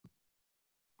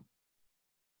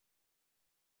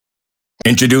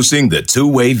Introducing the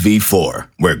two-way V4,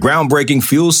 where groundbreaking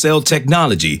fuel cell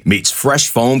technology meets fresh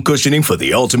foam cushioning for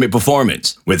the ultimate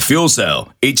performance. With fuel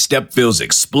cell, each step feels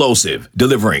explosive,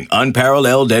 delivering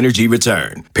unparalleled energy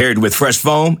return. Paired with fresh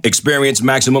foam, experience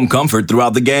maximum comfort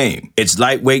throughout the game. Its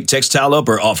lightweight textile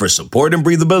upper offers support and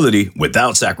breathability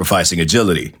without sacrificing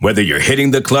agility. Whether you're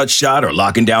hitting the clutch shot or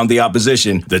locking down the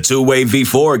opposition, the two-way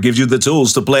V4 gives you the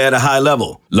tools to play at a high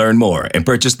level. Learn more and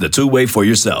purchase the two-way for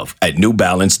yourself at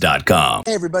newbalance.com.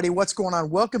 Hey everybody, what's going on?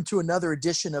 Welcome to another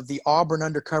edition of the Auburn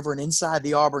Undercover and Inside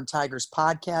the Auburn Tigers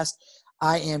podcast.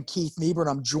 I am Keith Niebuhr,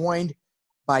 and I'm joined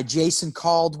by Jason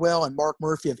Caldwell and Mark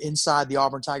Murphy of Inside the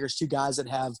Auburn Tigers, two guys that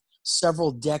have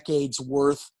several decades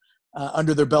worth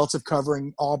under their belts of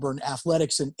covering Auburn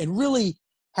athletics and really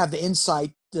have the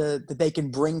insight that they can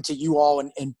bring to you all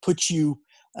and put you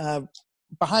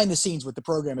behind the scenes with the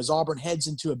program as Auburn heads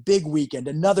into a big weekend,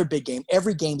 another big game.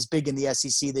 Every game's big in the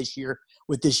SEC this year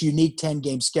with this unique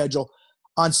 10-game schedule.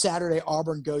 On Saturday,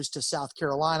 Auburn goes to South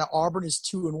Carolina. Auburn is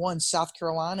 2-1. South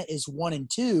Carolina is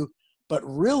 1-2, but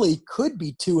really could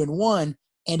be 2-1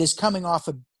 and is coming off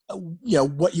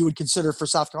what you would consider for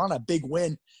South Carolina a big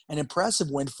win, an impressive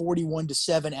win,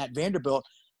 41-7 at Vanderbilt.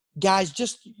 Guys,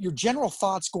 just your general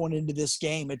thoughts going into this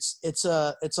game. It's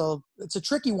a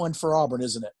tricky one for Auburn,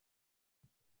 isn't it?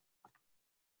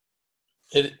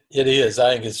 It is.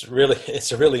 I think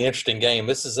it's a really interesting game.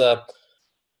 This is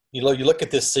you look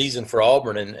at this season for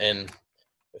Auburn and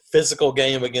physical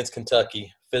game against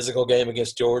Kentucky, physical game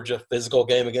against Georgia, physical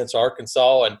game against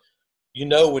Arkansas, and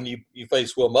when you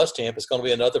face Will Muschamp, it's going to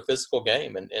be another physical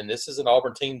game. And this is an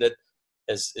Auburn team that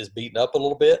is beaten up a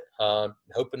little bit.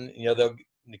 Hoping they'll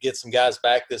get some guys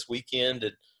back this weekend,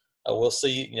 and we'll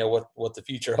see what the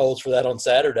future holds for that on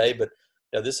Saturday. But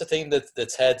this is a team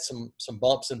that's had some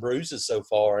bumps and bruises so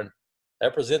far, and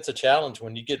that presents a challenge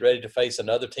when you get ready to face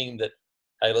another team that,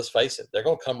 hey, let's face it, they're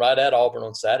going to come right at Auburn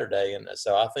on Saturday. And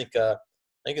so I think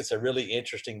it's a really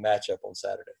interesting matchup on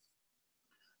Saturday.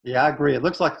 Yeah, I agree. It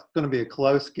looks like it's going to be a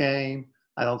close game.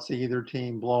 I don't see either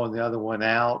team blowing the other one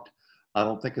out. I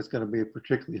don't think it's going to be a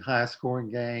particularly high-scoring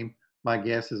game. My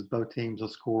guess is both teams will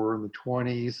score in the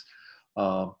 20s.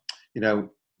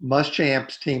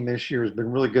 Muschamp's team this year has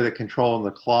been really good at controlling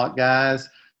the clock, guys.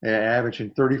 They're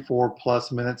averaging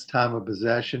 34-plus minutes time of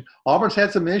possession. Auburn's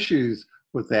had some issues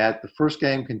with that. The first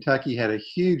game, Kentucky had a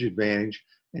huge advantage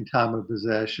in time of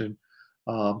possession.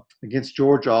 Against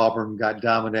Georgia, Auburn got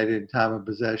dominated in time of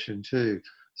possession too.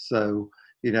 So,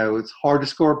 it's hard to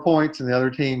score points, and the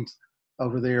other team's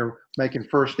over there making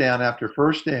first down after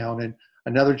first down. And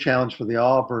another challenge for the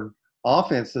Auburn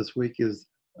offense this week is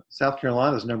South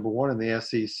Carolina's number one in the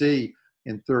SEC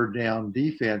in third down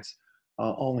defense.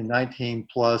 Only 19+%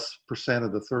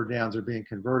 of the third downs are being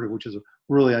converted, which is a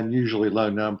really unusually low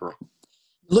number.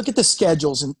 Look at the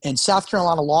schedules, and South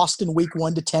Carolina lost in week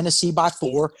 1 to Tennessee by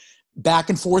 4. Back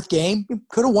and forth game.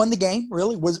 Could have won the game,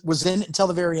 really. Was in it until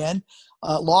the very end.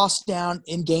 Lost down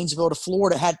in Gainesville to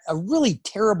Florida. Had a really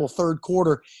terrible third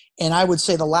quarter, and I would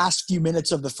say the last few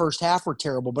minutes of the first half were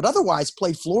terrible. But otherwise,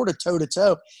 played Florida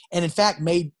toe-to-toe, and in fact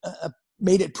made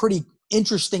it pretty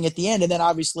interesting at the end. And then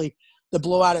obviously the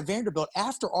blowout at Vanderbilt.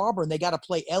 After Auburn, they got to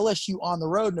play LSU on the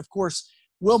road, and of course,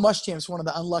 Will Muschamp's one of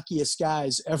the unluckiest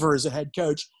guys ever as a head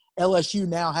coach. LSU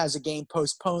now has a game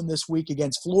postponed this week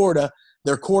against Florida.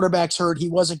 Their quarterback's hurt. He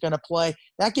wasn't going to play.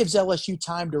 That gives LSU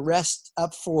time to rest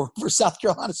up for South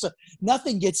Carolina. So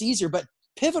nothing gets easier, but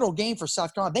pivotal game for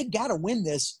South Carolina. They got to win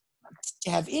this to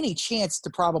have any chance to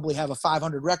probably have a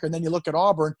 500 record. And then you look at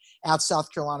Auburn out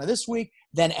South Carolina this week,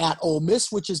 then at Ole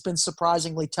Miss, which has been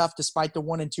surprisingly tough despite the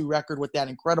 1-2 record with that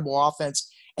incredible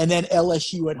offense, and then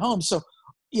LSU at home. So,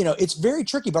 it's very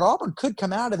tricky, but Auburn could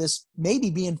come out of this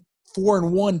maybe being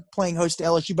 4-1 playing host to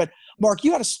LSU. But Mark,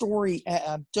 you had a story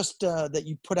that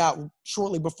you put out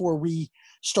shortly before we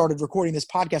started recording this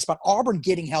podcast about Auburn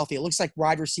getting healthy. It looks like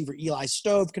wide receiver Eli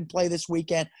Stove can play this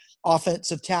weekend.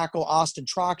 Offensive tackle Austin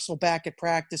Troxell back at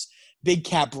practice. Big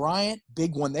Cat Bryant,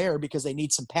 big one there because they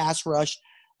need some pass rush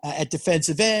at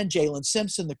defensive end. Jalen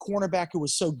Simpson, the cornerback who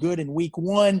was so good in week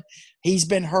 1, he's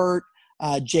been hurt.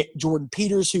 Jordan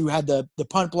Peters, who had the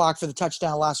punt block for the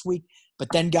touchdown last week, but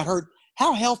then got hurt.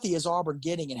 How healthy is Auburn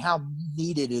getting, and how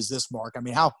needed is this, Mark? I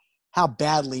mean, how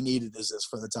badly needed is this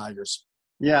for the Tigers?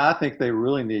 Yeah, I think they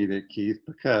really need it, Keith,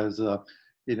 because,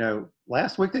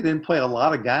 last week they didn't play a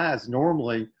lot of guys.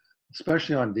 Normally,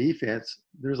 especially on defense,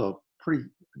 there's a pretty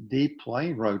deep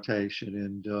playing rotation.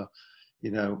 And,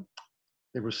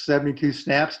 there were 72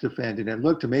 snaps defended. It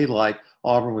looked to me like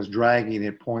Auburn was dragging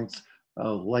at points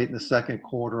late in the second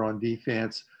quarter on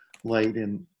defense, late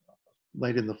in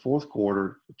the fourth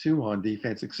quarter, too, on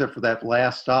defense, except for that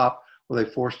last stop where they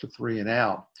forced a 3 and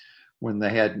out when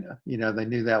they had, they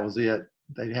knew that was it.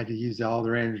 They had to use all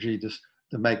their energy just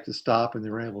to make the stop, and they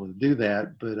were able to do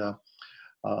that. But,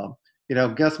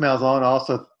 Gus Malzahn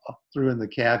also threw in the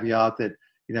caveat that,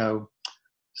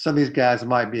 some of these guys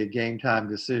might be a game time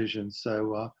decision.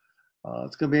 So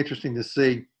it's going to be interesting to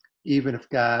see, even if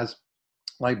guys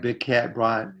like Big Cat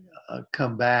Bryant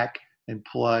come back and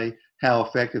play, how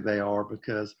effective they are,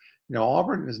 because,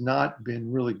 Auburn has not been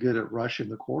really good at rushing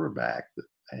the quarterback.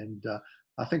 And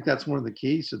I think that's one of the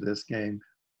keys to this game,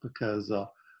 because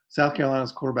South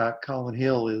Carolina's quarterback, Colin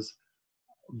Hill, is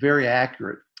very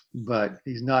accurate, but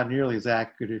he's not nearly as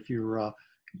accurate if you're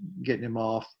getting him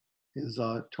off his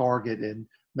target and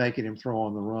making him throw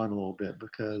on the run a little bit,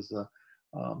 because,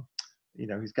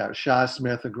 he's got Shi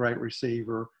Smith, a great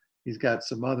receiver. He's got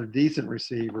some other decent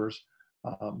receivers.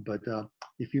 But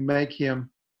if you make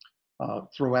him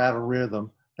throw out of rhythm,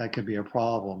 that could be a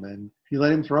problem. And if you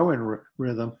let him throw in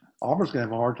rhythm, Auburn's going to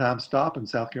have a hard time stopping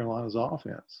South Carolina's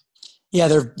offense.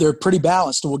 Yeah, they're pretty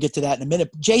balanced, and we'll get to that in a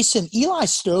minute. Jason, Eli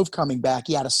Stove coming back.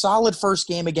 He had a solid first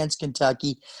game against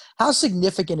Kentucky. How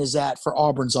significant is that for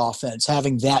Auburn's offense,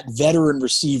 having that veteran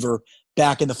receiver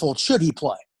back in the fold? Should he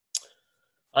play?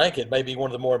 I think it may be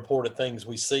one of the more important things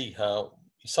we see.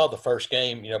 You saw the first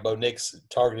game, Bo Nix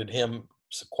targeted him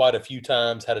quite a few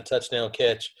times, had a touchdown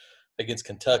catch against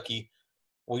Kentucky.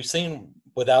 We've seen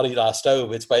without Eli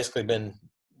Stove, it's basically been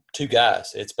two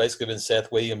guys. It's basically been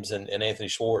Seth Williams and Anthony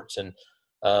Schwartz. And,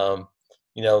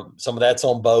 some of that's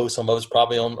on Bo. Some of it's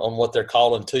probably on what they're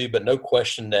calling too, but no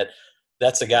question that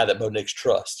that's a guy that Bo Nix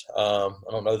trusts. I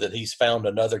don't know that he's found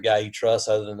another guy he trusts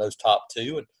other than those top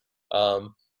two. And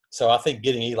so I think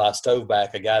getting Eli Stove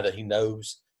back, a guy that he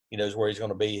knows where he's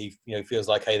going to be. He feels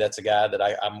like, hey, that's a guy that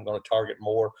I'm going to target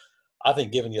more. I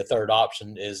think giving you a third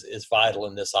option is vital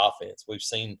in this offense. We've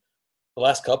seen the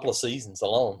last couple of seasons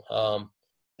alone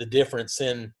the difference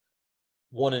in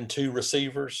 1 and 2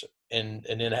 receivers and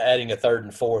then adding a third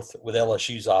and fourth with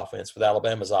LSU's offense, with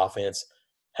Alabama's offense.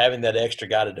 Having that extra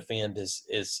guy to defend is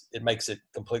it makes it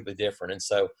completely different. And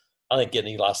so I think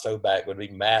getting Eli Stove back would be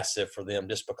massive for them,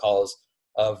 just because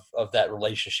of that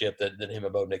relationship that him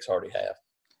and Bo Nix already have.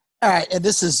 All right, and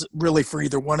this is really for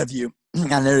either one of you.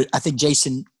 I think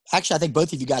Jason – actually, I think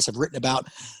both of you guys have written about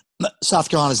South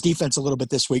Carolina's defense a little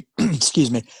bit this week. Excuse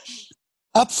me.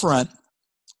 Up front,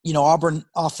 Auburn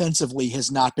offensively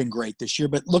has not been great this year,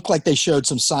 but looked like they showed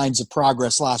some signs of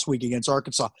progress last week against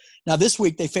Arkansas. Now, this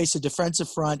week they face a defensive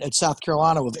front at South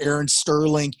Carolina with Aaron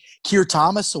Sterling, Keir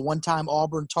Thomas, a one-time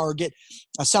Auburn target.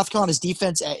 South Carolina's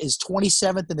defense is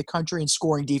 27th in the country in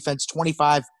scoring defense,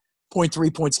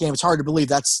 25.3 points a game. It's hard to believe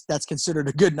that's considered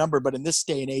a good number, but in this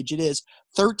day and age it is.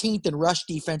 13th in rush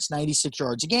defense, 96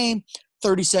 yards a game.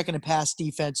 32nd in pass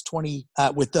defense,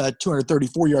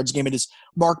 234 yards a game. And as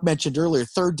Mark mentioned earlier,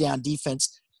 third down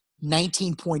defense,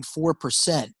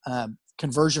 19.4%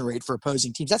 conversion rate for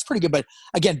opposing teams. That's pretty good. But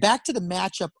again, back to the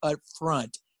matchup up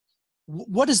front.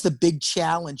 What is the big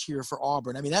challenge here for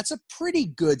Auburn? I mean, that's a pretty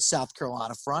good South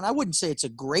Carolina front. I wouldn't say it's a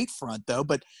great front, though.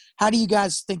 But how do you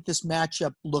guys think this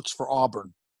matchup looks for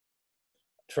Auburn?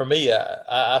 For me,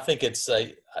 I think it's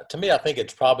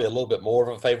probably a little bit more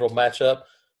of a favorable matchup,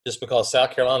 just because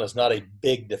South Carolina is not a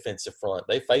big defensive front.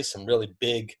 They face some really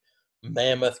big,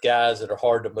 mammoth guys that are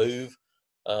hard to move.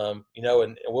 And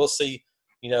we'll see.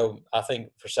 I think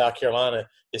for South Carolina,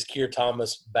 is Keir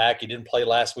Thomas back? He didn't play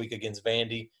last week against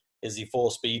Vandy. Is he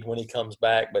full speed when he comes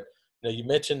back? But, you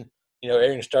mentioned,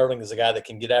 Aaron Sterling is a guy that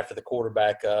can get after the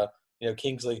quarterback.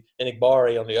 Kingsley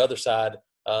Enigbari on the other side.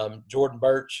 Jordan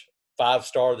Birch,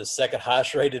 5-star, the second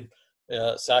highest rated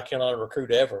South Carolina recruit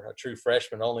ever, a true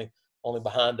freshman, only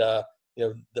behind the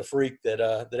freak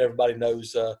that everybody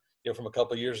knows from a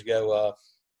couple of years ago.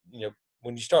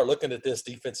 When you start looking at this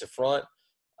defensive front,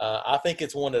 I think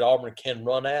it's one that Auburn can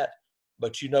run at.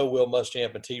 But Will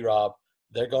Muschamp and T-Rob,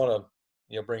 they're going to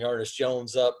bring Ernest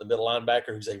Jones up, the middle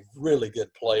linebacker, who's a really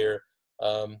good player.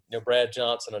 Brad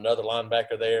Johnson, another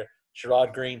linebacker there.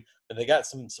 Sherrod Green, and they got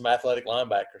some athletic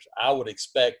linebackers. I would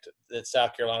expect that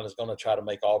South Carolina is going to try to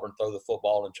make Auburn throw the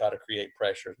football and try to create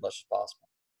pressure as much as possible.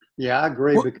 Yeah, I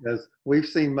agree, because we've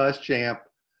seen Muschamp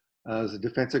as a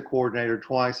defensive coordinator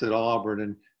twice at Auburn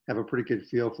and have a pretty good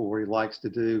feel for what he likes to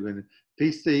do. And if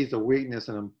he sees a weakness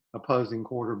in an opposing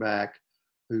quarterback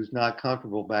who's not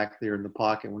comfortable back there in the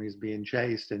pocket when he's being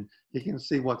chased, and he can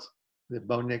see that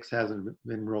Bo Nix hasn't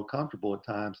been real comfortable at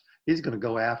times, he's going to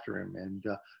go after him. And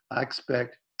I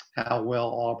expect how well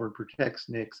Auburn protects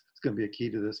Nix is going to be a key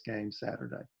to this game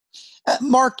Saturday.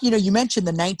 Mark, you mentioned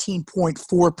the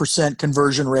 19.4%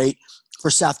 conversion rate for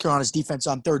South Carolina's defense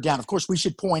on third down. Of course, we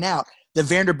should point out that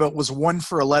Vanderbilt was 1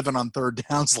 for 11 on third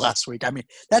downs last week. I mean,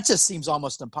 that just seems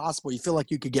almost impossible. You feel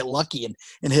like you could get lucky and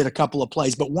hit a couple of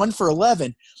plays, but 1 for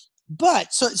 11.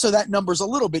 But so that number's a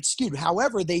little bit skewed.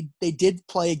 However, they did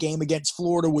play a game against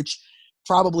Florida, which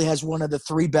probably has one of the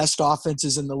 3 best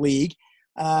offenses in the league.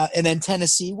 And then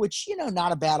Tennessee, which,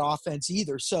 not a bad offense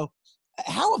either. So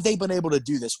how have they been able to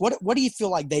do this? What do you feel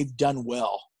like they've done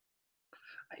well?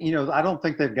 I don't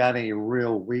think they've got any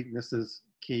real weaknesses,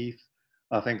 Keith.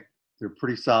 I think they're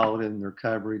pretty solid in their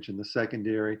coverage in the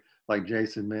secondary. Like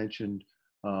Jason mentioned,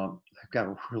 they've got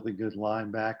a really good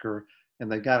linebacker,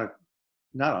 and they've got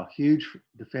not a huge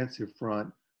defensive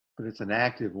front, but it's an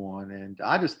active one. And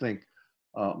I just think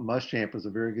Muschamp is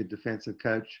a very good defensive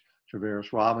coach.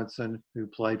 Travaris Robinson, who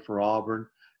played for Auburn,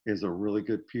 is a really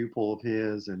good pupil of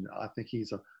his, and I think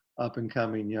he's a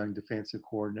up-and-coming young defensive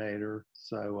coordinator.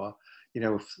 So,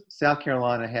 if South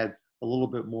Carolina had a little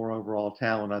bit more overall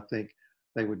talent, I think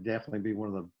they would definitely be one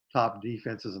of the top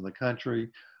defenses in the country.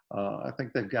 I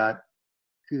think they've got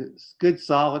good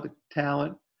solid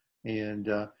talent, and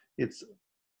it's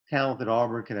talent that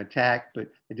Auburn can attack, but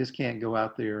they just can't go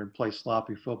out there and play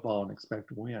sloppy football and expect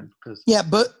to win.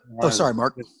 Sorry,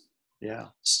 Mark. Yeah.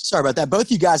 Sorry about that. Both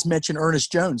you guys mentioned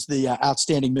Ernest Jones, the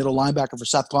outstanding middle linebacker for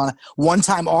South Carolina,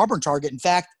 one-time Auburn target. In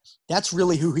fact, that's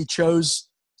really who he chose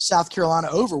South Carolina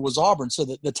over, was Auburn. So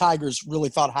the Tigers really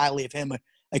thought highly of him,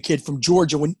 a kid from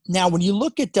Georgia. When you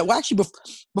look at that,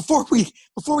 before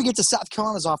we get to South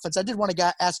Carolina's offense, I did want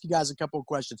to ask you guys a couple of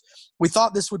questions. We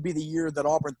thought this would be the year that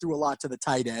Auburn threw a lot to the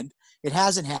tight end. It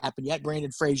hasn't happened yet.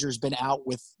 Brandon Frazier's been out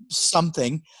with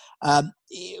something.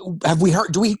 Have we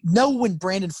heard? Do we know when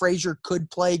Brandon Frazier could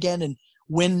play again, and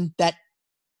when that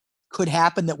could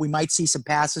happen, that we might see some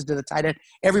passes to the tight end?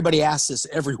 Everybody asks this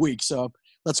every week, so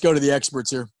let's go to the experts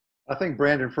here. I think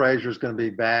Brandon Frazier is going to be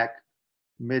back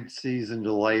mid-season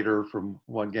to later, from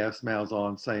what Gas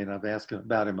Malzahn saying. I've asked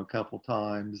about him a couple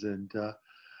times, and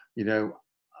I'm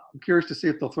curious to see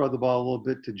if they'll throw the ball a little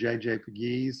bit to J.J.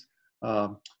 Pegues.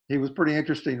 He was pretty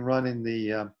interesting running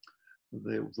the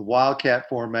Wildcat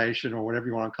formation, or whatever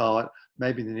you want to call it.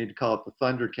 Maybe they need to call it the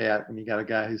Thundercat when you got a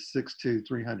guy who's 6'2",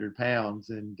 300 pounds,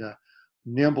 and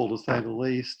nimble to say the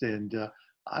least. And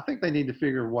I think they need to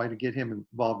figure a way to get him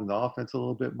involved in the offense a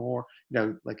little bit more.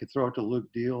 They could throw it to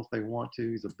Luke Deal if they want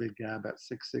to. He's a big guy, about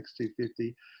 6'6",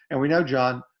 250. And we know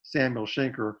John Samuel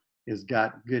Schenker has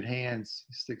got good hands.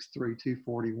 He's 6'3",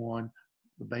 241,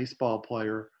 the baseball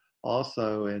player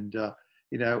also. And,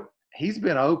 he's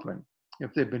been open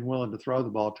if they've been willing to throw the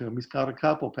ball to him. He's caught a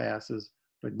couple passes,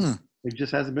 but it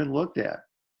just hasn't been looked at.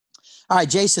 All right,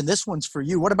 Jason, this one's for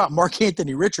you. What about Mark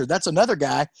Anthony Richard? That's another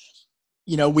guy,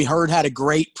 we heard had a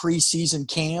great preseason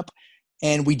camp,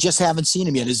 and we just haven't seen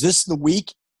him yet. Is this the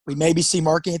week we maybe see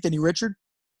Mark Anthony Richard?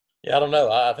 Yeah, I don't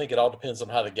know. I think it all depends on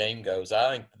how the game goes.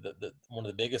 I think that one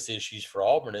of the biggest issues for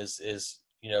Auburn is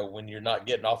when you're not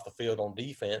getting off the field on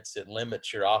defense, it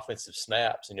limits your offensive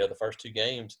snaps. The first 2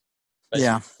 games,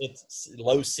 it's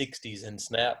low 60s in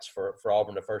snaps for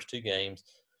Auburn the first 2 games.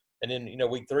 And then,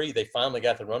 week 3, they finally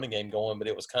got the running game going, but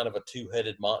it was kind of a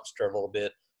two-headed monster a little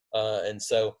bit.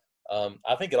 So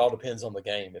I think it all depends on the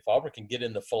game. If Auburn can get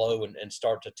in the flow and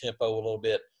start to tempo a little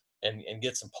bit and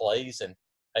get some plays, and,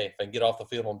 hey, if they can get off the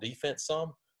field on defense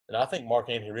some, then I think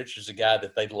Mark Anthony Richards is a guy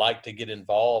that they'd like to get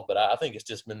involved. But I think it's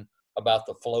just been about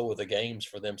the flow of the games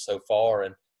for them so far.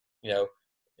 And,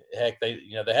 heck, they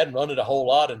hadn't run it a whole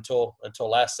lot until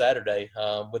last Saturday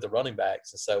with the running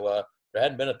backs. And so there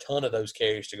hadn't been a ton of those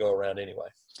carries to go around anyway.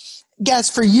 Guys,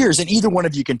 for years, and either one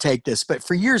of you can take this, but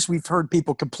for years we've heard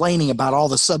people complaining about all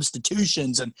the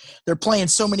substitutions, and they're playing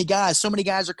so many guys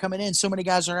are coming in, so many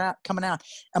guys are coming out.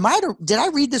 Did I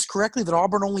read this correctly, that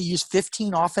Auburn only used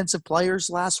 15 offensive players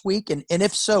last week? And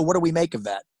if so, what do we make of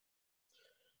that?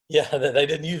 Yeah, they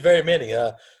didn't use very many.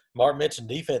 Mark mentioned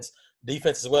defense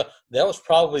as well. That was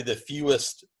probably the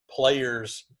fewest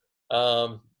players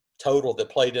total that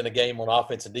played in a game on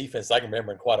offense and defense I can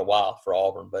remember in quite a while for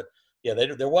Auburn. But yeah,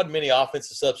 there wasn't many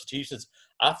offensive substitutions.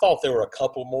 I thought there were a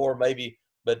couple more maybe,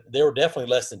 but there were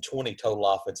definitely less than 20 total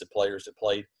offensive players that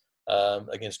played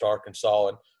against Arkansas.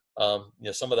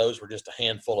 And, some of those were just a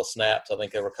handful of snaps. I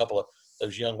think there were a couple of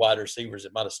those young wide receivers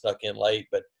that might have snuck in late.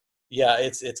 But, yeah,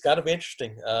 it's kind of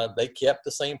interesting. They kept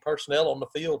the same personnel on the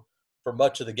field for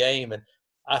much of the game. And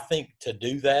I think to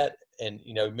do that, and,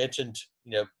 mentioned,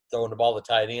 throwing the ball to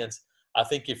tight ends, I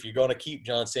think if you're going to keep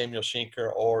John Samuel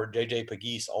Schenker or J.J.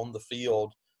 Pegues on the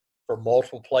field for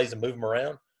multiple plays and move them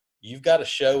around, you've got to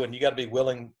show, and you got to be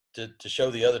willing to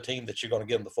show the other team that you're going to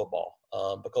give them the football.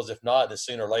 Because if not, then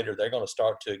sooner or later they're going to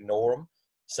start to ignore them.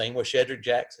 Same with Shedrick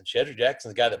Jackson. Shedrick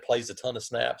Jackson's a guy that plays a ton of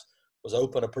snaps, was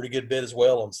open a pretty good bit as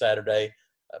well on Saturday.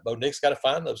 Bo Nick's got to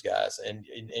find those guys, and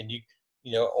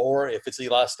or if it's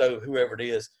Eli Stove, whoever it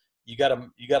is, you got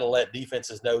to let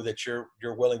defenses know that you're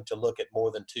willing to look at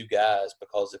more than two guys,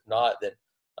 because if not, then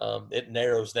it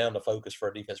narrows down the focus for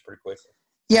a defense pretty quickly.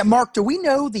 Yeah, Mark, do we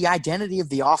know the identity of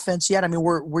the offense yet? I mean,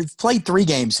 we've played 3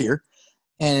 games here,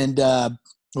 and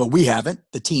we haven't.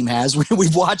 The team has.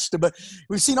 We've watched it, but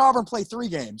we've seen Auburn play 3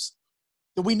 games.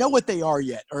 Do we know what they are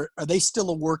yet, or are they still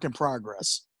a work in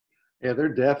progress? Yeah, they're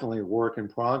definitely a work in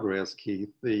progress, Keith.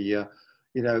 The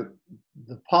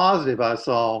positive I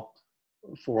saw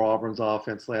for Auburn's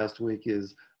offense last week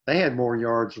is they had more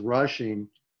yards rushing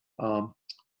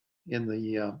in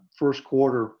the first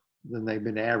quarter than they've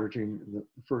been averaging in the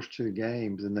first 2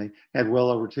 games, and they had well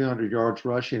over 200 yards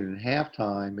rushing in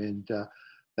halftime, and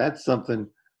that's something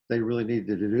they really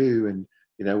needed to do. And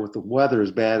with the weather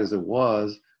as bad as it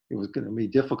was going to be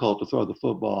difficult to throw the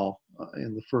football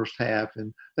in the first half,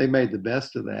 and they made the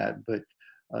best of that. But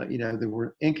they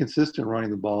were inconsistent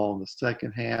running the ball in the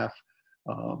second half.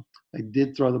 They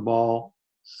did throw the ball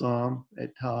some at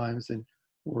times and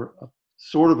were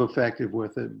sort of effective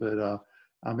with it, but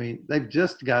they've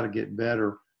just got to get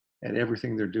better at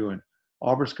everything they're doing.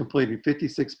 Auburn's completing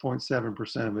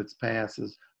 56.7% of its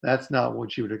passes. That's not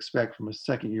what you would expect from a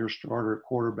second-year starter at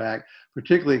quarterback,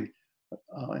 particularly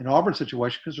in Auburn's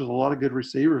situation, because there's a lot of good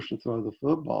receivers to throw the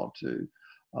football to.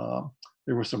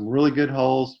 There were some really good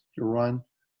holes to run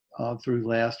through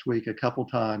last week a couple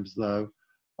times, though.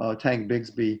 Tank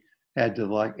Bigsby had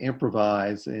to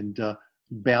improvise and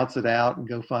bounce it out and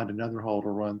go find another hole to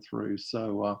run through.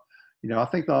 So, I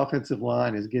think the offensive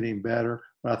line is getting better,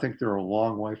 but I think they're a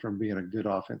long way from being a good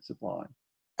offensive line.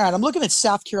 All right, I'm looking at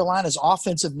South Carolina's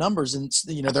offensive numbers, and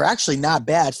they're actually not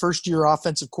bad. First-year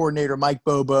offensive coordinator Mike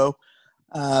Bobo,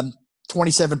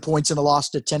 27 points in a loss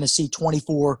to Tennessee,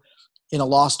 24 in a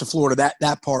loss to Florida.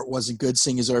 That part wasn't good,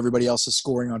 seeing as though everybody else is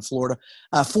scoring on Florida.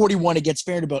 41 against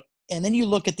Vanderbilt. And then you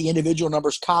look at the individual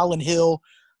numbers. Colin Hill,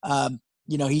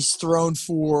 he's thrown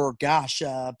for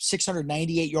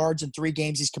 698 yards in 3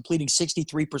 games. He's completing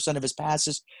 63% of his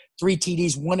passes, 3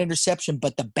 TDs, 1 interception.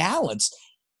 But the balance,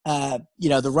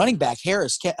 the running back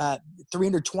Harris,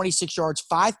 326 yards,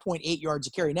 5.8 yards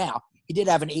a carry. Now he did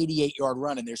have an 88-yard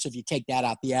run in there, so if you take that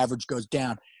out, the average goes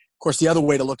down. Of course, the other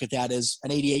way to look at that is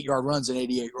an 88-yard run's an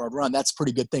 88-yard run. That's a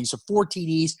pretty good thing. So 4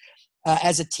 TDs.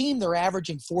 As a team, they're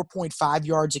averaging 4.5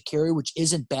 yards a carry, which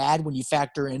isn't bad when you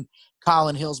factor in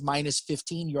Colin Hill's minus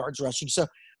 15 yards rushing. So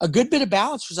a good bit of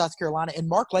balance for South Carolina. And,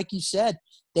 Mark, like you said,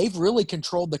 they've really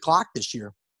controlled the clock this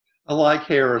year. I like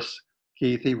Harris,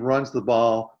 Keith. He runs the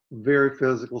ball, very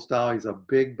physical style. He's a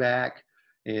big back,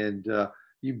 and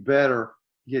you better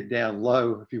get down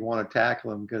low if you want to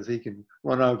tackle him, because he can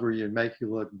run over you and make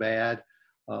you look bad.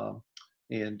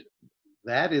 And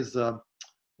that is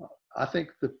I think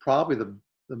probably the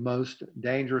most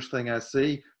dangerous thing I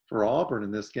see for Auburn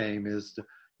in this game is to,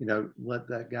 let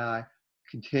that guy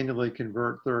continually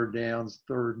convert third downs,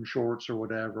 third and shorts or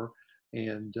whatever,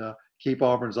 and keep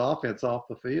Auburn's offense off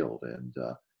the field. And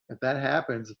if that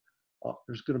happens,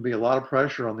 there's going to be a lot of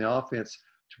pressure on the offense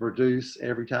to produce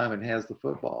every time it has the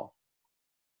football.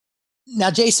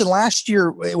 Now, Jason, last year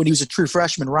when he was a true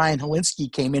freshman, Ryan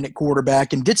Helinski came in at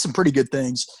quarterback and did some pretty good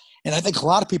things. And I think a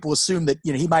lot of people assume that,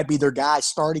 he might be their guy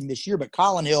starting this year. But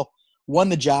Colin Hill won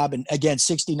the job. And, again,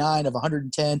 69 of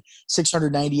 110,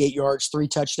 698 yards, 3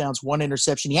 touchdowns, 1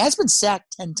 interception. He has been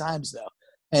sacked 10 times, though.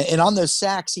 And on those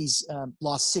sacks, he's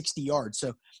lost 60 yards.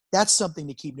 So that's something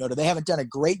to keep note of. They haven't done a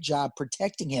great job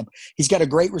protecting him. He's got a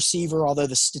great receiver, although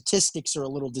the statistics are a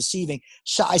little deceiving.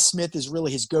 Shi Smith is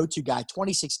really his go-to guy,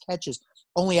 26 catches,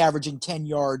 only averaging 10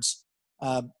 yards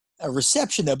a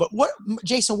reception, though. But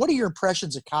Jason, what are your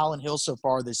impressions of Colin Hill so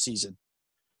far this season?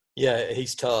 Yeah,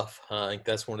 he's tough. I think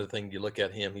that's one of the things you look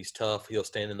at him. He's tough. He'll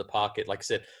stand in the pocket. Like I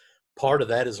said, part of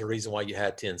that is the reason why you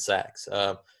had 10 sacks.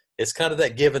 It's kind of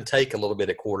that give and take a little bit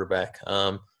at quarterback.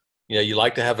 You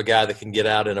like to have a guy that can get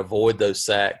out and avoid those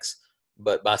sacks,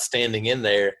 but by standing in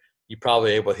there, you're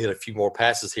probably able to hit a few more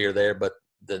passes here or there. But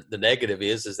the negative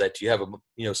is that you have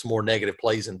some more negative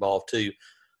plays involved too.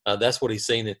 That's what he's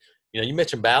seen. You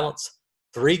mentioned balance.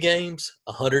 3 games,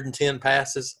 110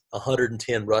 passes,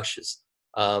 110 rushes.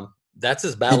 That's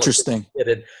as balanced. Interesting.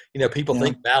 People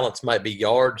think balance might be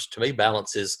yards. To me,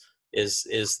 balance is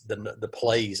the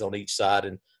plays on each side,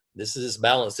 and this is as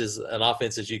balanced as an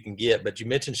offense as you can get. But you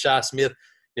mentioned Shi Smith.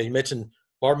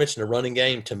 Mark mentioned the running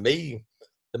game. To me,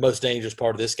 the most dangerous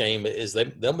part of this game is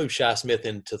they'll move Shi Smith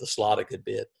into the slot a good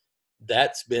bit.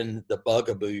 That's been the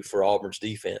bugaboo for Auburn's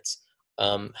defense.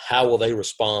 How will they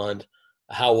respond?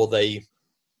 How will they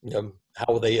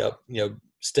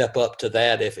step up to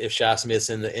that if Shi Smith's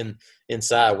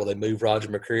inside? Will they move Roger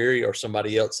McCreary or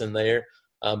somebody else in there?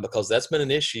 Because that's been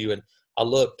an issue. And I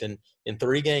looked, and in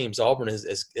 3 games, Auburn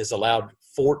has allowed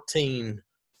 14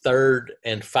 third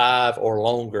and 5 or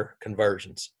longer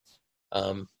conversions.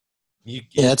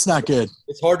 It's not good.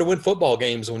 It's hard to win football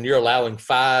games when you're allowing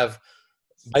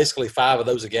basically 5 of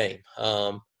those a game.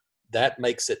 That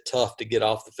makes it tough to get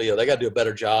off the field. They got to do a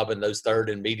better job in those third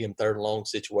and medium, third and long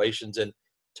situations. And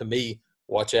to me,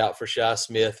 watch out for Shi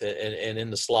Smith and in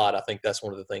the slot. I think that's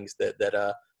one of the things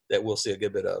that we'll see a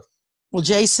good bit of. Well,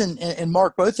 Jason and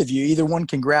Mark, both of you, either one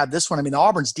can grab this one. I mean,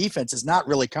 Auburn's defense is not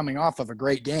really coming off of a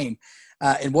great game.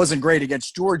 It wasn't great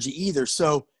against Georgia either.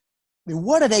 So, I mean,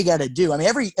 what do they got to do? I mean,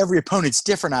 every opponent's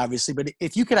different, obviously, but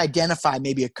if you could identify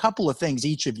maybe a couple of things,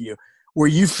 each of you, where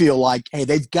you feel like, hey,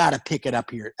 they've got to pick it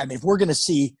up here. I mean, if we're going to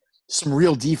see some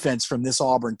real defense from this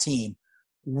Auburn team,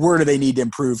 where do they need to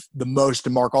improve the most?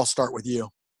 And Mark, I'll start with you.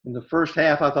 In the first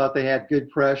half, I thought they had good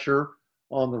pressure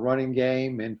on the running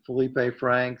game and Felipe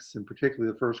Franks, and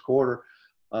particularly the first quarter.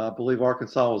 I believe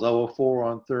Arkansas was 0 of 4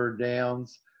 on third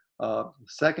downs.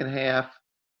 Second half,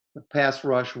 the pass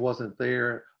rush wasn't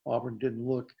there. Auburn didn't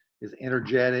look as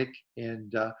energetic.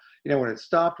 And, when it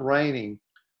stopped raining,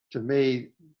 to me,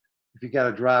 if you got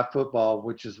to drive football,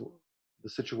 which is the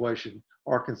situation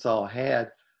Arkansas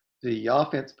had, the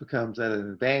offense becomes at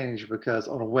an advantage because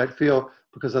on a wet field,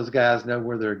 because those guys know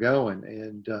where they're going.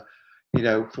 And,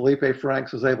 Felipe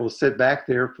Franks was able to sit back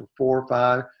there for 4,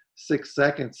 5, 6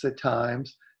 seconds at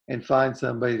times and find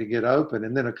somebody to get open.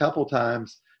 And then a couple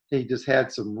times he just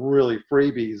had some really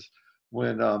freebies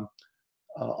when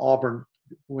Auburn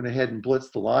went ahead and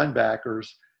blitzed the linebackers,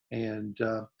 and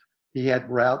he had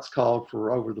routes called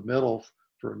for over the middle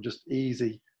for just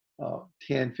easy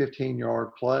 10,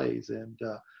 15-yard plays. And,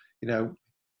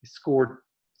 he scored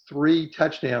 3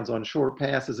 touchdowns on short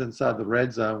passes inside the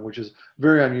red zone, which is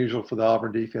very unusual for the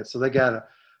Auburn defense. So they got to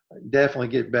definitely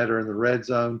get better in the red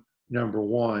zone, number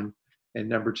 1. And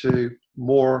number 2,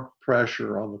 more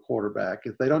pressure on the quarterback.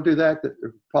 If they don't do that,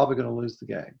 they're probably going to lose the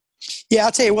game. Yeah,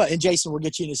 I'll tell you what, and Jason, we'll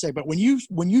get you in a second, but when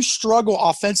you struggle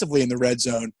offensively in the red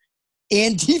zone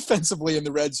and defensively in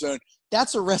the red zone,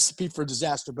 that's a recipe for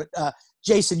disaster. But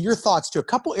Jason, your thoughts to a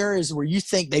couple areas where you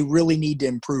think they really need to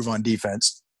improve on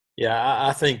defense. Yeah,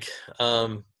 I think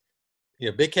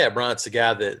Big Cat Bryant's the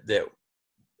guy that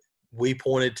we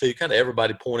pointed to, kind of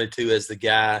everybody pointed to as the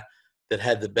guy that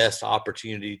had the best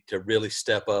opportunity to really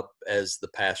step up as the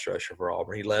pass rusher for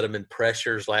Auburn. He led them in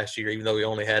pressures last year, even though he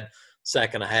only had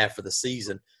sack and a half for the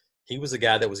season. He was a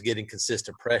guy that was getting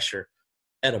consistent pressure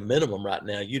at a minimum right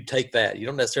now. You'd take that. You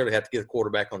don't necessarily have to get a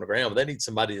quarterback on the ground, but they need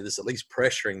somebody that's at least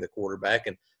pressuring the quarterback,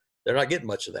 and they're not getting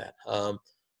much of that.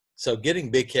 So getting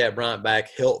Big Cat Bryant back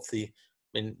healthy,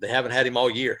 I mean, they haven't had him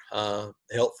all year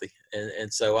healthy.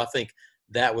 And so I think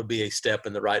that would be a step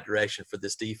in the right direction for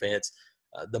this defense.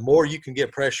 The more you can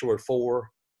get pressure with 4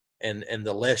 and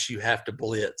the less you have to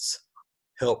blitz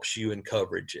helps you in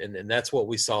coverage. And that's what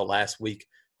we saw last week.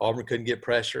 Auburn couldn't get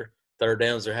pressure. Third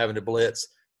downs, they're having to blitz.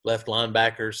 Left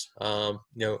linebackers,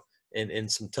 in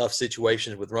some tough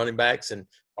situations with running backs. And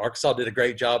Arkansas did a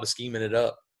great job of scheming it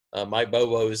up. Mike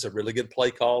Bobo is a really good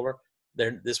play caller.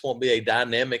 This won't be a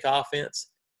dynamic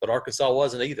offense, but Arkansas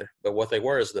wasn't either. But what they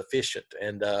were is efficient.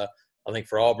 And I think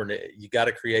for Auburn, you got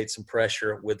to create some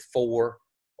pressure with 4,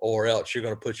 or else you're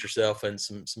going to put yourself in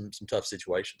some tough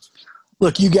situations.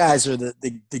 Look, you guys are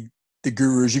the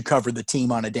gurus. You cover the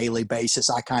team on a daily basis.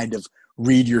 I kind of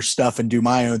read your stuff and do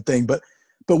my own thing. But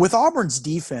with Auburn's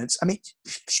defense, I mean,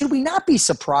 should we not be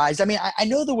surprised? I mean, I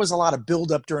know there was a lot of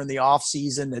buildup during the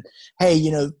offseason that, hey,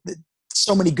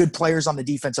 so many good players on the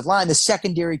defensive line. The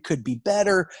secondary could be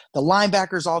better. The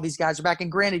linebackers, all these guys are back.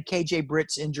 And granted, KJ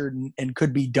Britt's injured and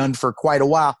could be done for quite a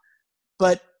while.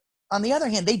 But on the other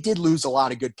hand, they did lose a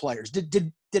lot of good players.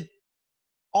 Did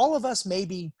all of us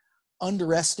maybe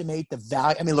underestimate the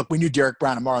value? I mean, look, we knew Derek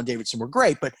Brown and Marlon Davidson were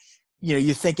great, but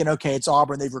you're thinking, okay, it's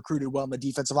Auburn. They've recruited well in the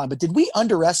defensive line. But did we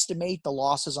underestimate the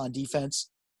losses on defense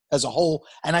as a whole?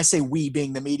 And I say we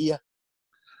being the media.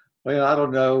 Well, I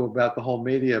don't know about the whole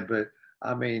media, but,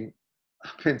 I mean,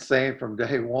 I've been saying from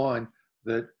day one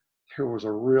that there was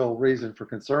a real reason for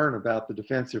concern about the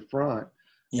defensive front.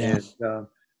 Yeah.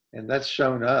 And that's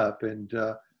shown up. And,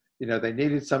 they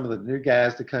needed some of the new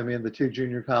guys to come in, the 2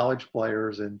 junior college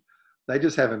players, and they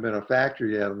just haven't been a factor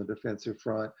yet on the defensive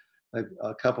front.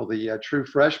 A couple of the true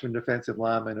freshman defensive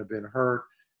linemen have been hurt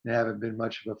and haven't been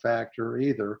much of a factor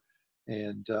either.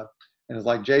 And as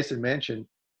like Jason mentioned,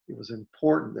 it was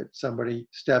important that somebody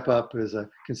step up as a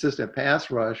consistent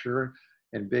pass rusher,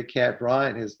 and Big Cat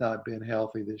Bryant has not been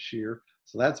healthy this year.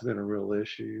 So that's been a real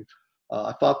issue.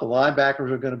 I thought the linebackers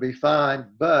were going to be fine,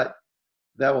 but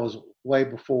that was way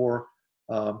before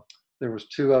there was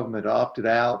two of them that opted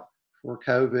out for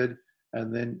COVID,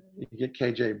 and then you get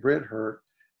KJ Britt hurt,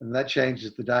 and that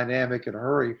changes the dynamic in a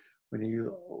hurry when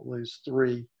you lose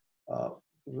three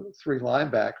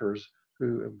linebackers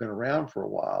who have been around for a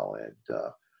while,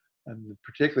 and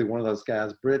particularly one of those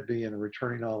guys, Britt, being a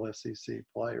returning All-SEC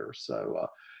player. So,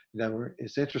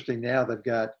 it's interesting now they've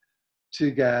got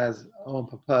two guys on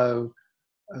Popo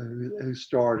who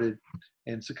started,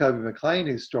 and Jacoby McLean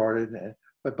who started,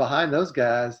 but behind those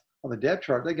guys on the depth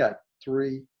chart, they got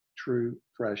three true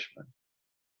freshmen.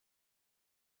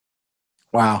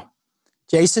 Wow.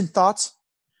 Jason, thoughts?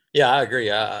 Yeah, I agree.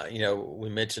 We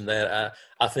mentioned that.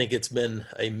 I think it's been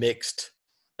a mixed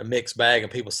bag,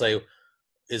 and people say,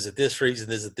 is it this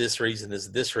reason? Is it this reason? Is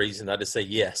it this reason? I just say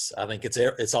yes. I think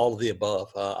it's all of the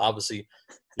above. Obviously,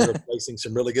 you're replacing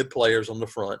some really good players on the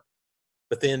front,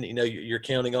 but then you're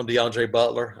counting on DeAndre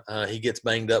Butler. He gets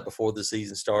banged up before the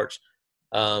season starts.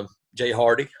 Jay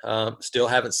Hardy, still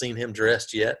haven't seen him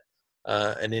dressed yet,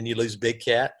 and then you lose Big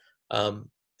Cat, and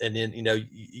then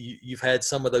you've had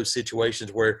some of those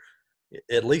situations where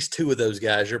at least two of those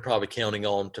guys you're probably counting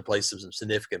on to play some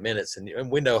significant minutes, and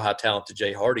we know how talented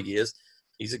Jay Hardy is.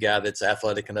 He's a guy that's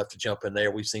athletic enough to jump in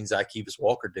there. We've seen Zykeivas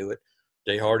Walker do it.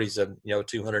 Jay Hardy's a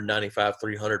 295,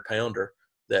 300-pounder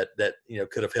that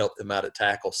could have helped them out at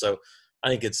tackle. So I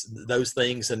think it's those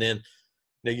things. And then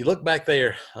you look back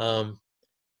there,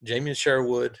 Jamie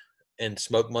Sherwood and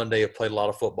Smoke Monday have played a lot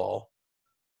of football,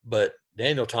 but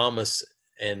Daniel Thomas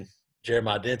and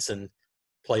Jeremiah Denson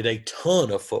played a ton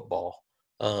of football.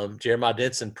 Jeremiah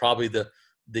Denson probably the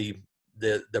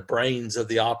brains of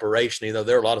the operation. There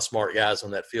were a lot of smart guys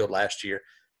on that field last year.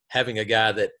 Having a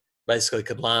guy that basically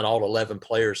could line all 11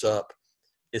 players up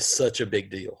is such a big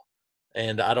deal.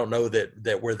 And I don't know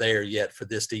that we're there yet for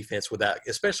this defense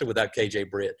especially without KJ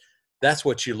Britt. That's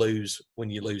what you lose when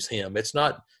you lose him. It's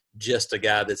not just a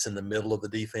guy that's in the middle of the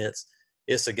defense.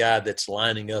 It's a guy that's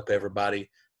lining up everybody,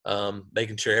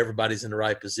 making sure everybody's in the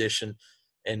right position.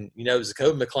 And,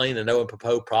 Jacoby McLean and Owen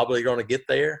Popo probably going to get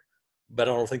there, but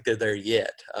I don't think they're there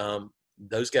yet.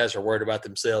 Those guys are worried about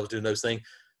themselves doing those things.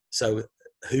 So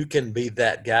who can be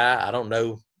that guy? I don't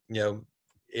know,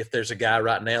 if there's a guy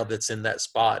right now that's in that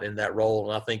spot, in that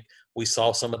role. And I think we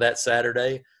saw some of that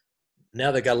Saturday.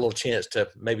 Now they got a little chance to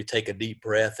maybe take a deep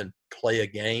breath and play a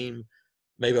game.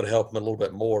 Maybe it'll help them a little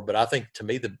bit more. But I think to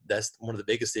me that's one of the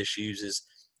biggest issues is,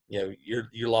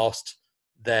 you lost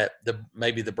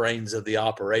maybe the brains of the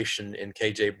operation in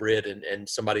KJ Britt, and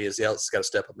somebody else has got to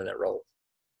step up in that role.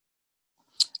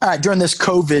 All right, during this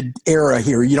COVID era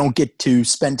here, you don't get to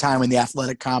spend time in the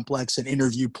athletic complex and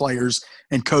interview players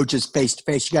and coaches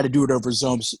face-to-face. You got to do it over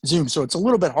Zoom, so it's a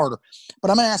little bit harder. But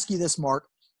I'm going to ask you this, Mark.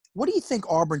 What do you think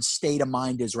Auburn's state of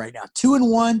mind is right now?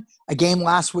 2-1, a game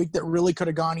last week that really could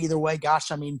have gone either way.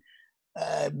 Gosh,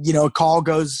 a call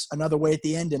goes another way at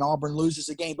the end and Auburn loses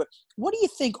the game. But what do you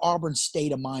think Auburn's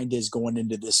state of mind is going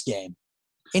into this game?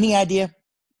 Any idea?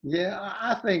 Yeah,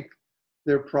 I think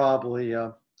they're probably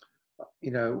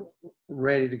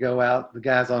ready to go out. The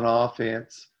guys on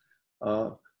offense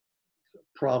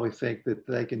probably think that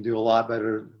they can do a lot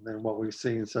better than what we've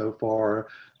seen so far.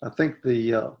 I think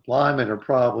the linemen are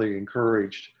probably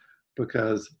encouraged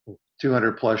because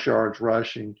 200-plus yards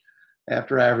rushing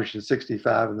after averaging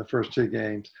 65 in the first two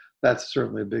games, that's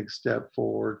certainly a big step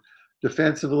forward.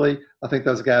 Defensively, I think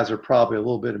those guys are probably a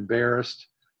little bit embarrassed,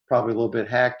 probably a little bit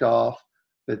hacked off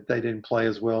that they didn't play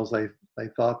as well as they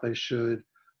thought they should.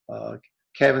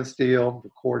 Kevin Steele, the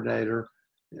coordinator,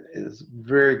 is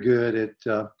very good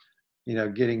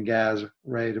at getting guys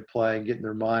ready to play and getting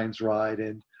their minds right.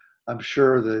 And I'm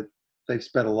sure that they've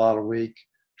spent a lot of week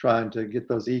trying to get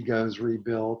those egos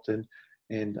rebuilt and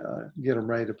get them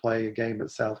ready to play a game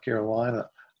at South Carolina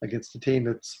against a team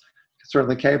that's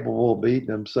certainly capable of beating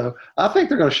them. So I think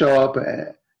they're going to show up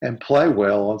and play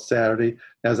well on Saturday.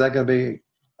 Now, is that going to be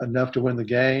enough to win the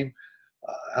game?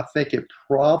 I think it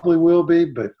probably will be,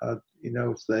 but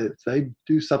if they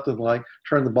do something like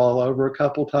turn the ball over a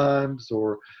couple times,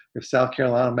 or if South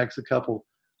Carolina makes a couple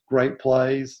great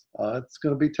plays, it's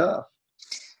going to be tough.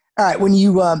 All right, when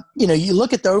you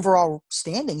look at the overall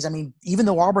standings, even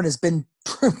though Auburn has been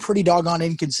pretty doggone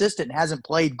inconsistent and hasn't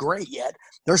played great yet,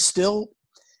 they're still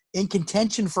in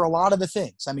contention for a lot of the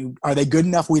things. Are they good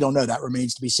enough? We don't know. That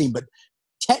remains to be seen. But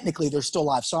technically, they're still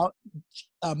alive. So,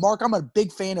 Mark, I'm a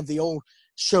big fan of the old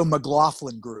show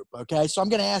McLaughlin Group, okay? So I'm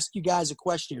going to ask you guys a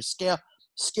question here.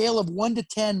 Scale of 1 to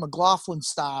 10, McLaughlin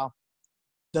style,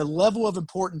 the level of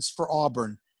importance for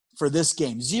Auburn for this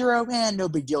game. 0, no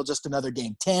big deal, just another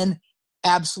game. 10,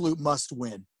 absolute must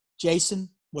win. Jason,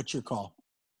 What's your call?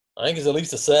 I think it's at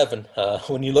least a 7.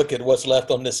 When you look at what's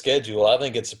left on this schedule, I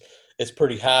think it's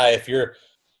pretty high.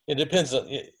 It depends on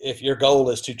if your goal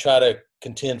is to try to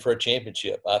contend for a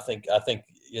championship. I think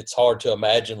it's hard to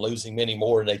imagine losing many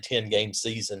more in a 10-game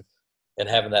season and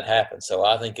having that happen. So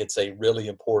I think it's a really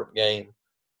important game.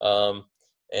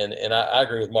 And I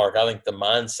agree with Mark. I think the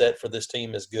mindset for this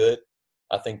team is good.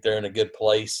 I think they're in a good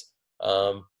place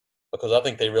because I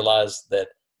think they realize that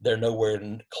they're nowhere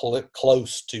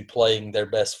close to playing their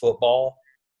best football,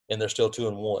 and they're still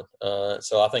 2-1.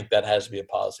 So I think that has to be a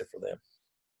positive for them.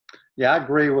 Yeah, I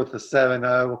agree with the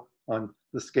 7-0 on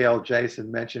the scale Jason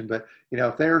mentioned. But,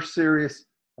 if they're serious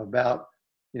about,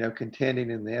 contending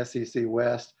in the SEC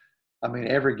West, I mean,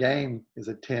 every game is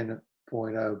a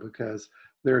 10.0 because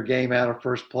they're a game out of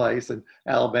first place, and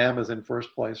Alabama's in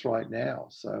first place right now.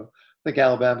 So I think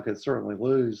Alabama could certainly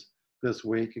lose this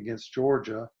week against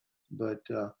Georgia, but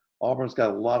Auburn's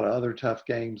got a lot of other tough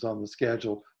games on the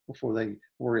schedule before they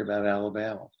worry about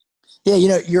Alabama.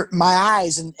 Yeah, my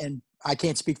eyes, and I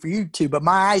can't speak for you two, but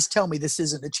my eyes tell me this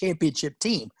isn't a championship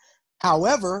team.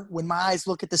 However, when my eyes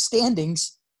look at the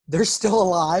standings, they're still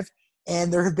alive.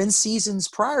 And there have been seasons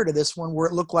prior to this one where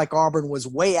it looked like Auburn was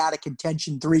way out of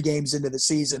contention 3 games into the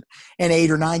season, and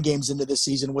 8 or 9 games into the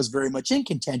season was very much in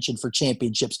contention for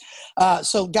championships.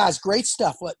 So, guys, great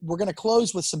stuff. We're going to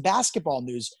close with some basketball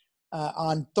news.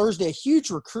 On Thursday, a huge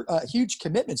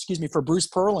commitment, for Bruce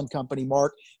Pearl and company,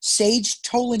 Mark. Sage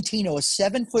Tolentino, a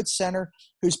 7-foot center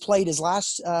who's played his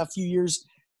last few years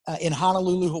in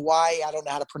Honolulu, Hawaii. I don't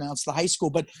know how to pronounce the high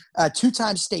school, but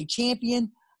 2-time state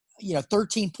champion.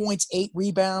 13 points, 8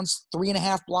 rebounds,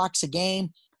 3.5 blocks a game.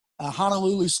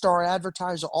 Honolulu Star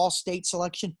Advertiser All-State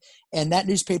selection. And that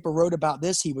newspaper wrote about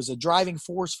this. He was a driving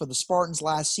force for the Spartans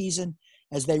last season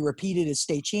as they repeated as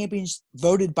state champions,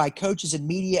 voted by coaches and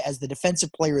media as the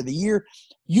Defensive Player of the Year,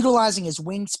 utilizing his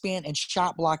wingspan and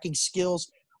shot blocking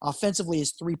skills. Offensively,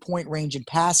 his 3-point range and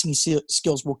passing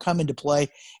skills will come into play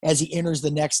as he enters the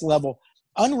next level.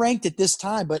 Unranked at this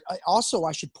time, but also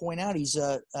I should point out he's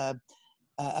a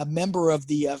member of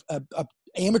the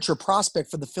amateur prospect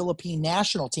for the Philippine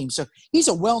national team. So he's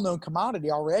a well-known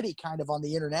commodity already kind of on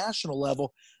the international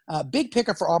level. Big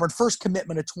pickup for Auburn, first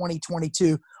commitment of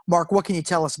 2022. Mark, what can you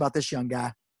tell us about this young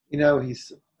guy?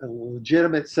 He's a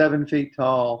legitimate 7 feet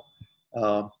tall.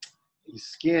 He's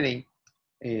skinny,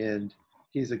 and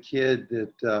he's a kid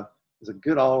that is a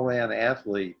good all-around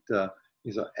athlete.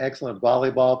 He's an excellent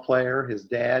volleyball player. His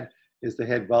dad is the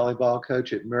head volleyball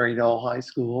coach at Maryknoll High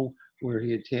School, where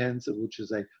he attends, which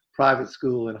is a private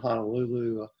school in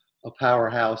Honolulu, a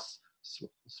powerhouse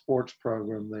sports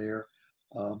program there.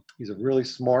 He's a really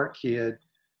smart kid.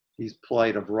 He's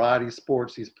played a variety of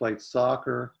sports. He's played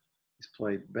soccer. He's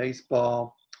played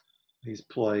baseball. He's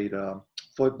played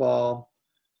football.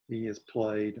 He has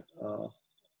played 1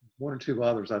 or 2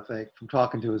 others, I think, from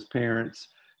talking to his parents.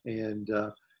 And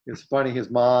it's funny, his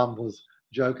mom was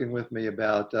joking with me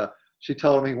about she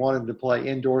told him he wanted to play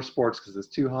indoor sports because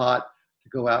it's too hot to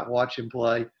go out and watch him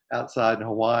play outside in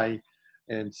Hawaii.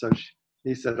 And so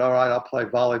he said, all right, I'll play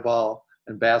volleyball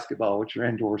and basketball, which are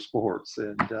indoor sports.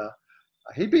 And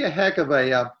he'd be a heck of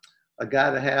a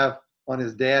guy to have on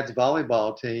his dad's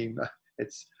volleyball team.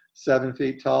 It's 7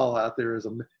 feet tall out there as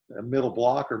a middle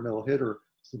blocker, middle hitter.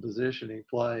 It's the position he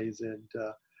plays. And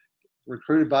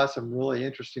recruited by some really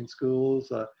interesting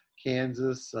schools,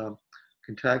 Kansas,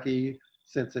 Kentucky,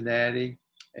 Cincinnati,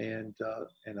 and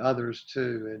others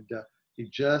too. And he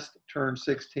just turned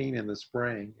 16 in the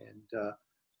spring. And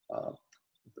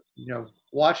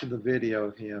watching the video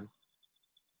of him,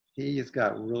 he has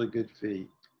got really good feet.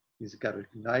 He's got a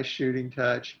nice shooting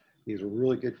touch. He's a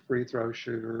really good free throw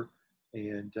shooter,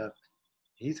 and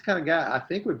he's the kind of guy I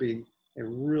think would be a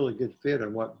really good fit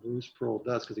on what Bruce Pearl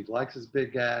does, because he likes his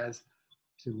big guys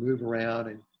to move around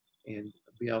and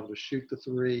be able to shoot the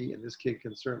three, and this kid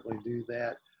can certainly do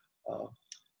that.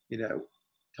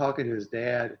 Talking to his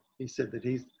dad, he said that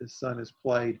his son has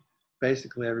played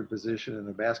basically every position in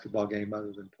a basketball game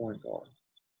other than point guard.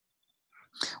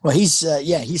 Well, he's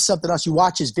something else. You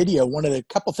watch his video, one of the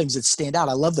couple things that stand out,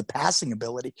 I love the passing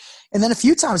ability. And then a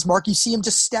few times, Mark, you see him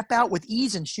just step out with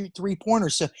ease and shoot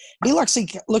 3-pointers. So he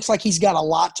looks like he's got a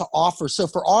lot to offer. So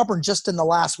for Auburn, just in the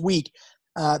last week,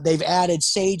 they've added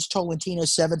Sage Tolentino,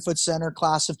 7-foot center,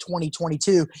 class of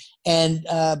 2022. And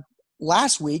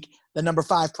last week, the number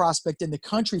 5 prospect in the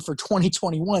country for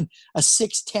 2021, a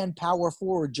 6'10" power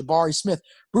forward, Jabari Smith.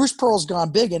 Bruce Pearl's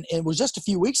gone big, and it was just a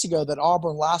few weeks ago that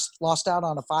Auburn lost out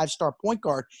on a 5-star point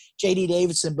guard, J.D.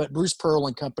 Davidson, but Bruce Pearl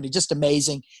and company, just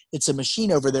amazing. It's a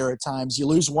machine over there at times. You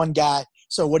lose one guy,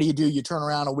 so what do? You turn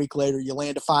around a week later, you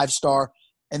land a 5-star.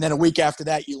 And then a week after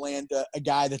that, you land a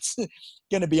guy that's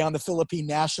going to be on the Philippine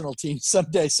national team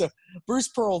someday. So Bruce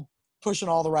Pearl pushing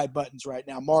all the right buttons right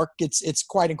now. Mark, it's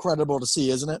quite incredible to see,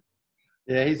 isn't it?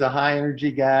 Yeah, he's a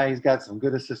high-energy guy. He's got some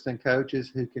good assistant coaches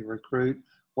who can recruit.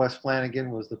 Wes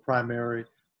Flanagan was the primary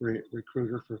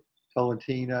recruiter for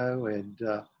Tolentino, and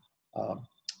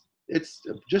it's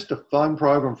just a fun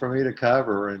program for me to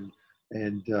cover.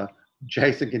 And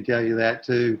Jason can tell you that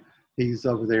too. He's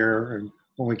over there, and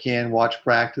when we can, watch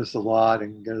practice a lot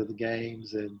and go to the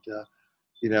games, and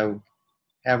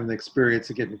having the experience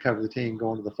of getting to cover the team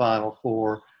going to the Final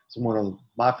Four is one of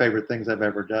my favorite things I've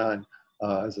ever done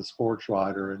as a sports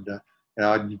writer. And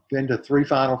I've been to 3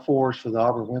 Final Fours for the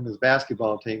Auburn women's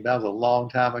basketball team. That was a long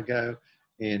time ago,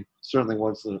 and certainly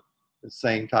was the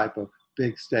same type of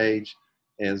big stage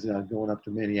as going up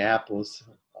to Minneapolis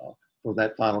for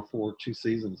that Final Four 2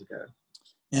 seasons ago.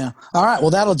 Yeah. All right. Well,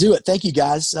 that'll do it. Thank you,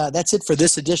 guys. That's it for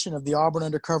this edition of the Auburn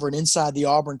Undercover and Inside the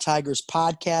Auburn Tigers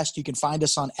podcast. You can find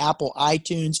us on Apple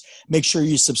iTunes. Make sure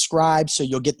you subscribe so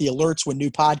you'll get the alerts when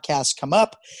new podcasts come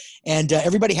up. And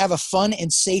everybody have a fun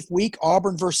and safe week.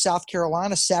 Auburn versus South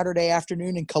Carolina, Saturday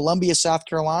afternoon in Columbia, South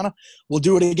Carolina. We'll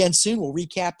do it again soon. We'll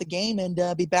recap the game and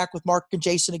be back with Mark and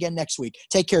Jason again next week.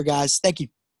 Take care, guys. Thank you.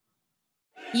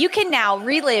 You can now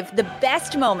relive the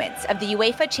best moments of the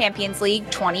UEFA Champions League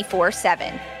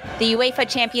 24/7. The UEFA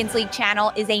Champions League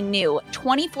channel is a new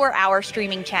 24-hour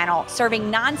streaming channel serving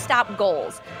nonstop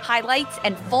goals, highlights,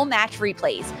 and full match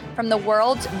replays from the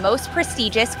world's most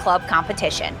prestigious club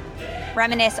competition.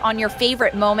 Reminisce on your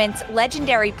favorite moments,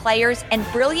 legendary players, and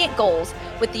brilliant goals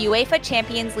with the UEFA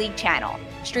Champions League channel,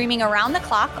 streaming around the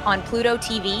clock on Pluto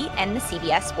TV and the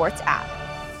CBS Sports app.